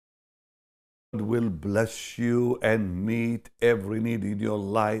will bless you and meet every need in your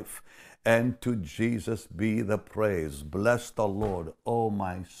life. And to Jesus be the praise. Bless the Lord, O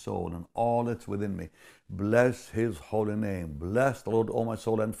my soul, and all that's within me. Bless his holy name. Bless the Lord, O my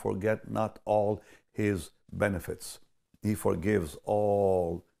soul, and forget not all his benefits. He forgives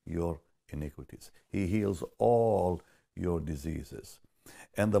all your iniquities. He heals all your diseases.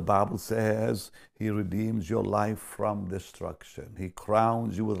 And the Bible says he redeems your life from destruction. He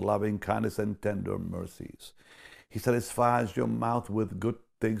crowns you with loving kindness and tender mercies. He satisfies your mouth with good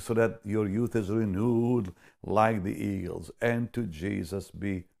things so that your youth is renewed like the eagles. And to Jesus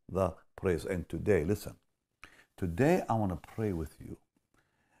be the praise. And today, listen, today I want to pray with you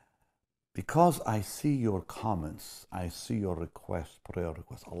because I see your comments, I see your requests, prayer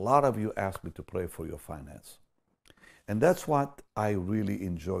requests. A lot of you ask me to pray for your finance. And that's what I really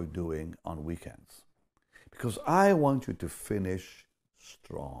enjoy doing on weekends. Because I want you to finish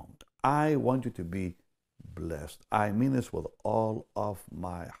strong. I want you to be blessed. I mean this with all of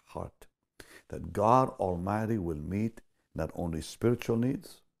my heart. That God Almighty will meet not only spiritual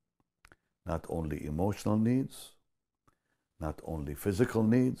needs, not only emotional needs, not only physical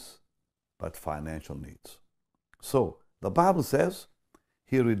needs, but financial needs. So, the Bible says,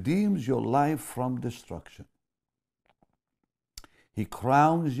 he redeems your life from destruction. He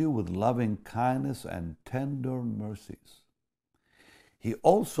crowns you with loving kindness and tender mercies. He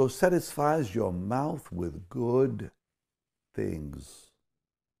also satisfies your mouth with good things.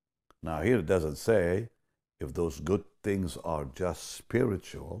 Now, here it doesn't say if those good things are just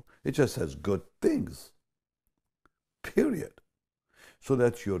spiritual. It just says good things, period. So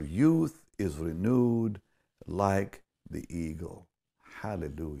that your youth is renewed like the eagle.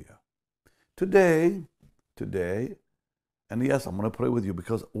 Hallelujah. Today, and yes, I'm going to pray with you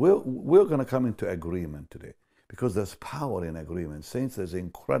because we're going to come into agreement today because there's power in agreement. Saints, there's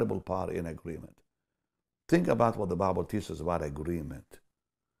incredible power in agreement. Think about what the Bible teaches about agreement.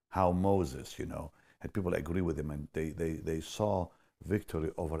 How Moses, had people agree with him and they saw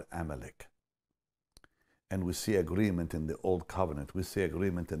victory over Amalek. And we see agreement in the Old Covenant. We see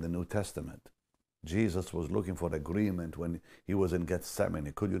agreement in the New Testament. Jesus was looking for agreement when he was in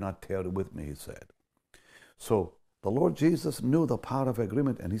Gethsemane. Could you not tarry with me, he said. So, the Lord Jesus knew the power of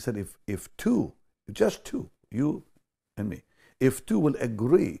agreement, and he said, if two, just two, you and me, if two will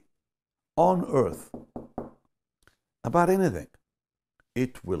agree on earth about anything,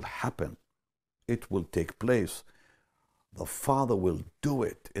 it will happen. It will take place. The Father will do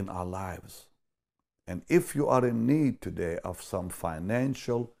it in our lives. And if you are in need today of some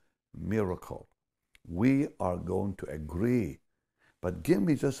financial miracle, we are going to agree. But give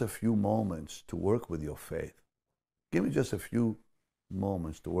me just a few moments to work with your faith. Give me just a few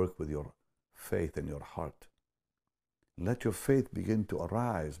moments to work with your faith and your heart. Let your faith begin to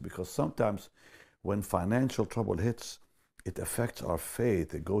arise, because sometimes when financial trouble hits, it affects our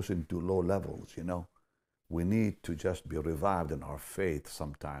faith. It goes into low levels, We need to just be revived in our faith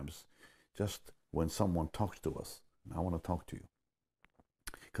sometimes, just when someone talks to us. I want to talk to you.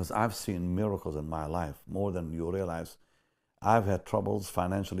 Because I've seen miracles in my life, more than you realize. I've had troubles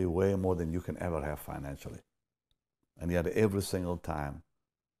financially way more than you can ever have financially. And yet every single time,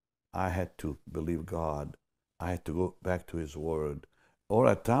 I had to believe God. I had to go back to his word. Or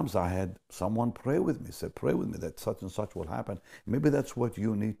at times I had someone pray with me, say, pray with me that such and such will happen. Maybe that's what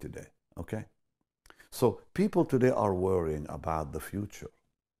you need today, okay? So people today are worrying about the future,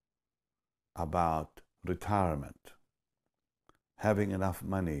 about retirement, having enough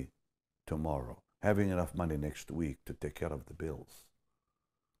money tomorrow, having enough money next week to take care of the bills.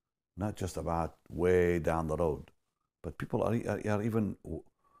 Not just about way down the road, but people are even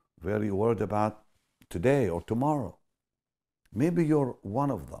very worried about today or tomorrow. Maybe you're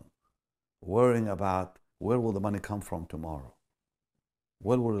one of them, worrying about where will the money come from tomorrow?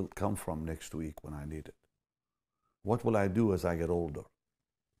 Where will it come from next week when I need it? What will I do as I get older?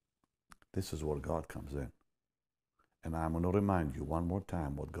 This is where God comes in. And I'm going to remind you one more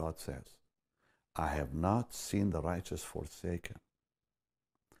time what God says. I have not seen the righteous forsaken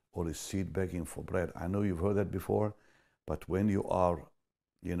or his seed begging for bread. I know you've heard that before, but when you are,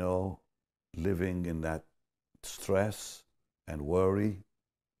 living in that stress and worry,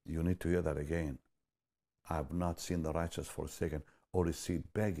 you need to hear that again. I have not seen the righteous forsaken or his seed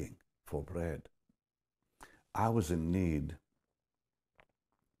begging for bread. I was in need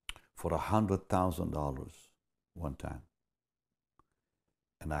for $100,000 one time.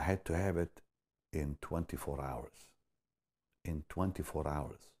 And I had to have it in 24 hours. In 24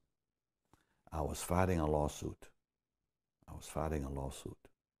 hours. I was fighting a lawsuit.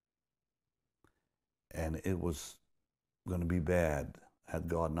 And it was going to be bad had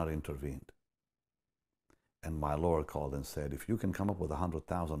God not intervened. And my Lord called and said, if you can come up with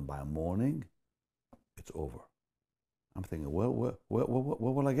 100,000 by morning, it's over. I'm thinking, where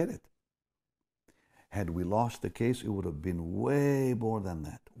will I get it? Had we lost the case, it would have been way more than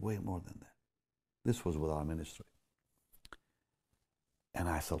that, way more than that. This was with our ministry. And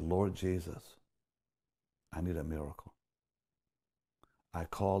I said, Lord Jesus, I need a miracle. I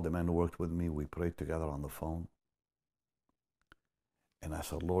called the man who worked with me. We prayed together on the phone. And I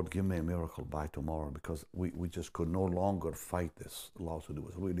said, Lord, give me a miracle by tomorrow, because we just could no longer fight this lawsuit. It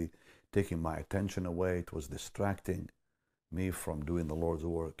was really taking my attention away. It was distracting me from doing the Lord's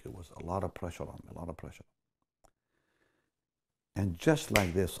work. It was a lot of pressure on me, a lot of pressure. And just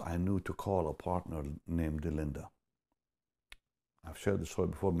like this, I knew to call a partner named Linda. I've shared this story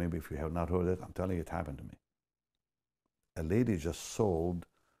before. Maybe if you have not heard it, I'm telling you, it happened to me. A lady just sold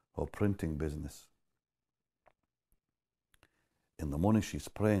her printing business. In the morning, she's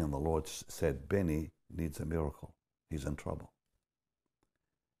praying, and the Lord said, Benny needs a miracle. He's in trouble.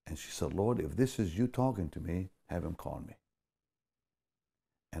 And she said, Lord, if this is you talking to me, have him call me.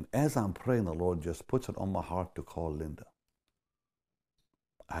 And as I'm praying, the Lord just puts it on my heart to call Linda.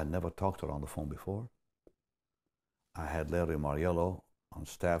 I had never talked to her on the phone before. I had Larry Mariello on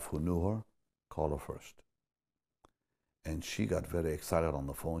staff who knew her call her first. And she got very excited on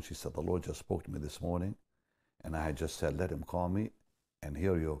the phone. She said, the Lord just spoke to me this morning, and I had just said, let him call me, and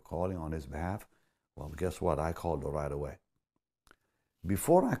here you're calling on his behalf. Well, guess what? I called her right away.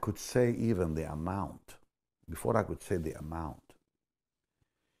 Before I could say even the amount,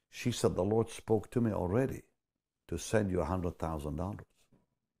 she said, the Lord spoke to me already to send you $100,000.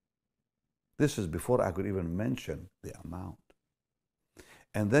 This is before I could even mention the amount.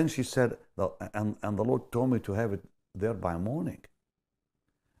 And then she said, and the Lord told me to have it there by morning.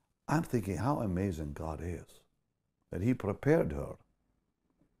 I'm thinking how amazing God is, that he prepared her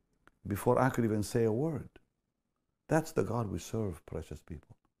before I could even say a word. That's the God we serve, precious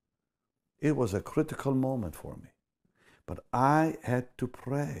people. It was a critical moment for me. But I had to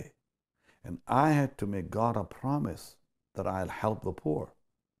pray, and I had to make God a promise that I'll help the poor.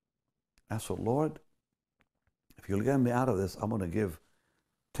 I said, Lord, if you'll get me out of this, I'm going to give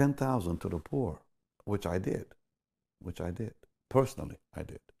 $10,000 to the poor, which I did. Personally, I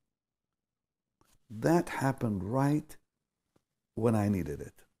did. That happened right when I needed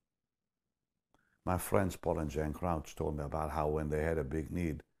it. My friends Paul and Jan Crouch told me about how when they had a big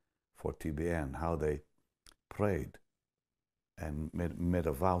need for TBN, how they prayed and made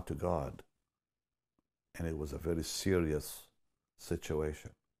a vow to God. And it was a very serious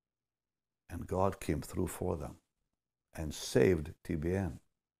situation. And God came through for them and saved TBN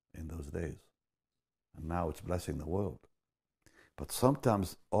in those days. And now it's blessing the world. But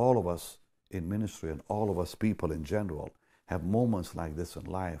sometimes all of us in ministry and all of us people in general have moments like this in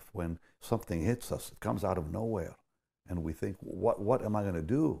life when something hits us. It comes out of nowhere. And we think, what am I going to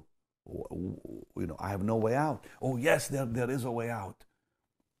do? I have no way out. Oh, yes, there is a way out.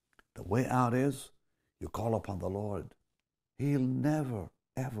 The way out is you call upon the Lord. He'll never,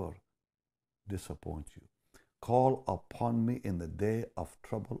 ever disappoint you. Call upon me in the day of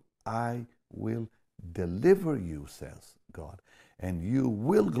trouble. I will deliver you, says God, and you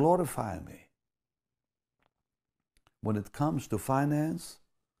will glorify me. When it comes to finance,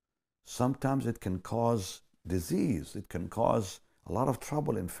 sometimes it can cause disease. It can cause a lot of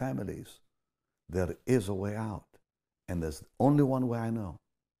trouble in families. There is a way out. And there's only one way I know.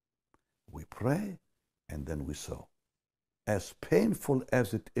 We pray and then we sow. As painful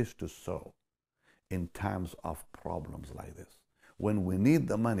as it is to sow in times of problems like this, when we need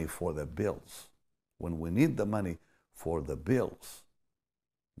the money for the bills,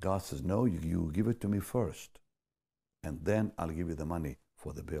 God says, no, you give it to me first, and then I'll give you the money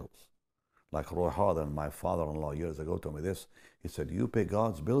for the bills. Like Roy Harden, my father-in-law years ago, told me this. He said, you pay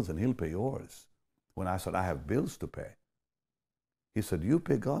God's bills and he'll pay yours. When I said, I have bills to pay. He said, you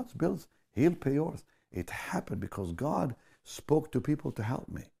pay God's bills, he'll pay yours. It happened because God spoke to people to help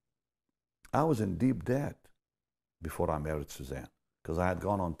me. I was in deep debt before I married Suzanne because I had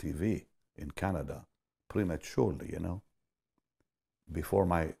gone on TV in Canada prematurely,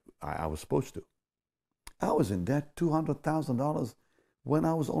 before I was supposed to. I was in debt $200,000 when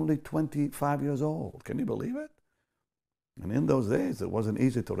I was only 25 years old. Can you believe it? And in those days, it wasn't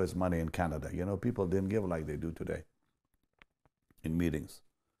easy to raise money in Canada. People didn't give like they do today in meetings.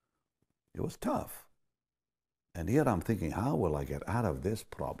 It was tough. And here I'm thinking, how will I get out of this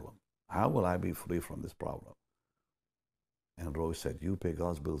problem? How will I be free from this problem? And Roy said, you pay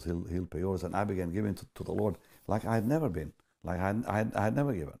God's bills, he'll pay yours. And I began giving to the Lord like I had never been, like I had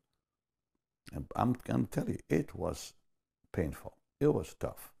never given. And I'm going to tell you, it was painful. It was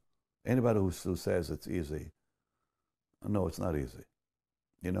tough. Anybody who says it's easy, no, it's not easy.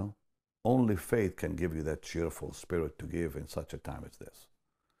 You know, only faith can give you that cheerful spirit to give in such a time as this.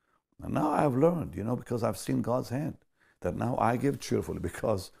 And now I've learned, you know, because I've seen God's hand, that now I give cheerfully,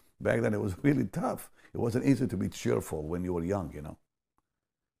 because back then it was really tough. It wasn't easy to be cheerful when you were young, you know.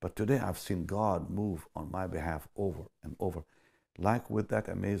 But today I've seen God move on my behalf over and over, like with that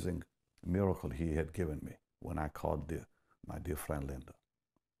amazing miracle He had given me when I called my dear friend Linda.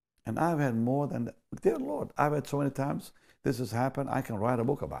 And I've had more than that. Dear Lord, I've had so many times this has happened, I can write a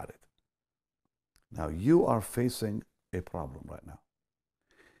book about it. Now, you are facing a problem right now.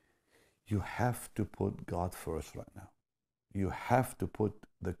 You have to put God first right now. You have to put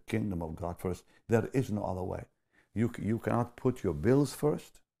the kingdom of God first. There is no other way. You cannot put your bills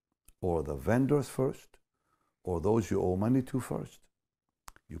first, or the vendors first, or those you owe money to first.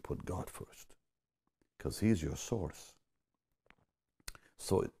 You put God first, because He's your source.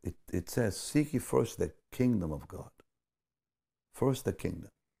 So it says, seek ye first the kingdom of God. First the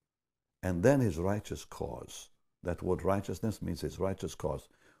kingdom. And then His righteous cause. That word righteousness means His righteous cause.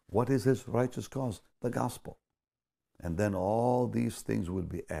 What is His righteous cause? The gospel. And then all these things will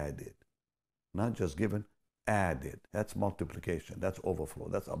be added. Not just given, added. That's multiplication. That's overflow.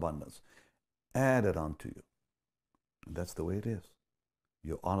 That's abundance. Added unto you. And that's the way it is.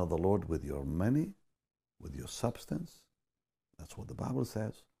 You honor the Lord with your money, with your substance. That's what the Bible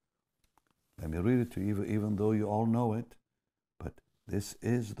says. Let me read it to you, even though you all know it. But this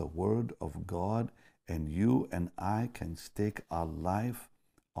is the word of God, and you and I can stake our life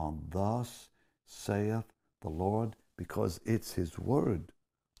on thus saith the Lord, because it's His word.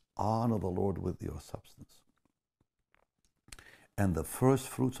 Honor the Lord with your substance. And the first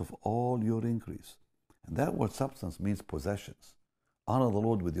fruits of all your increase. And that word substance means possessions. Honor the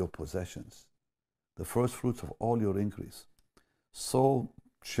Lord with your possessions. The first fruits of all your increase. So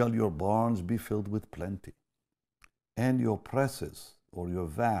shall your barns be filled with plenty, and your presses or your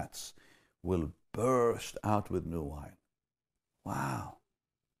vats will burst out with new wine. Wow.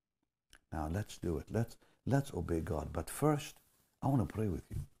 Now let's do it. Let's obey God. But first, I want to pray with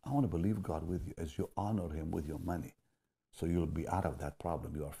you. I want to believe God with you as you honor Him with your money, so you'll be out of that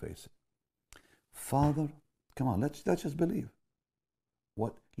problem you are facing. Father, come on, let's just believe.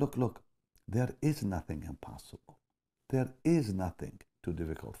 What? Look, there is nothing impossible. There is nothing too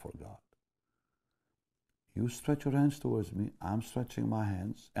difficult for God. You stretch your hands towards me. I'm stretching my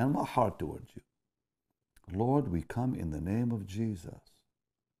hands and my heart towards you. Lord, we come in the name of Jesus.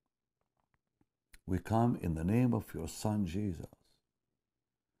 We come in the name of your Son, Jesus.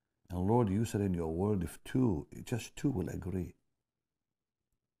 And Lord, you said in your word, if just two will agree,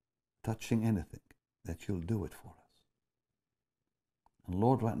 touching anything, that you'll do it for us. And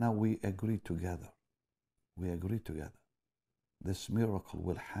Lord, right now we agree together. We agree together. This miracle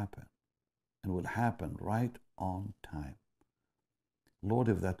will happen, and will happen right on time. Lord,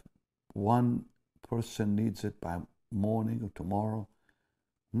 if that one person needs it by morning or tomorrow,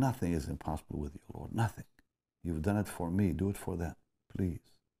 nothing is impossible with you, Lord. Nothing. You've done it for me. Do it for them,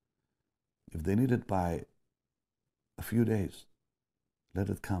 please. If they need it by a few days, let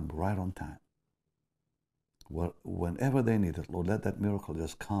it come right on time. Whenever they need it, Lord, let that miracle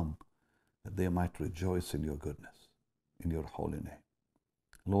just come, that they might rejoice in your goodness, in your holy name.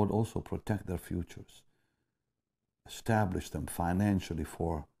 Lord, also protect their futures. Establish them financially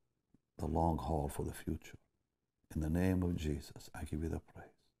for the long haul, for the future. In the name of Jesus, I give you the praise.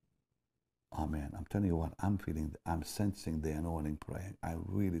 Amen. I'm telling you what, I'm sensing the anointing praying. I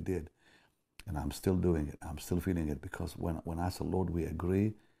really did. And I'm still doing it. I'm still feeling it, because when I said, Lord, we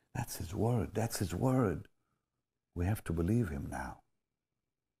agree, that's His word. That's His word. We have to believe Him now,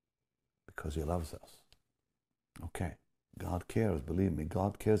 because He loves us. Okay. God cares, believe me.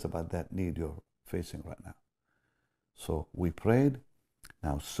 God cares about that need you're facing right now. So we prayed.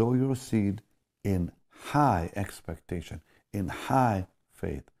 Now sow your seed in high expectation, in high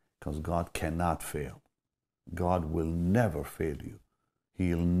faith, because God cannot fail. God will never fail you.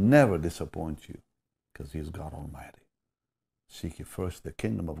 He'll never disappoint you, because He is God Almighty. Seek ye first the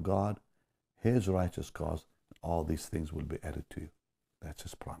kingdom of God, His righteous cause, and all these things will be added to you. That's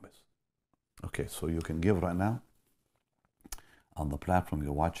His promise. Okay, so you can give right now on the platform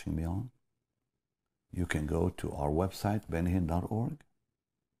you're watching me on. You can go to our website, bennyhinn.org,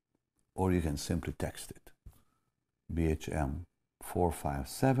 or you can simply text it, BHM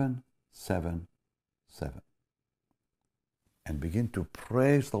 45777, and begin to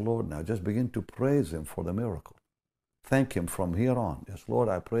praise the Lord now. Just begin to praise Him for the miracle. Thank Him from here on. Yes, Lord,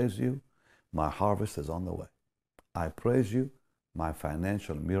 I praise you. My harvest is on the way. I praise you. My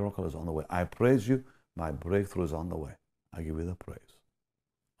financial miracle is on the way. I praise you. My breakthrough is on the way. I give you the praise.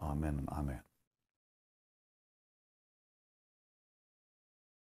 Amen and amen.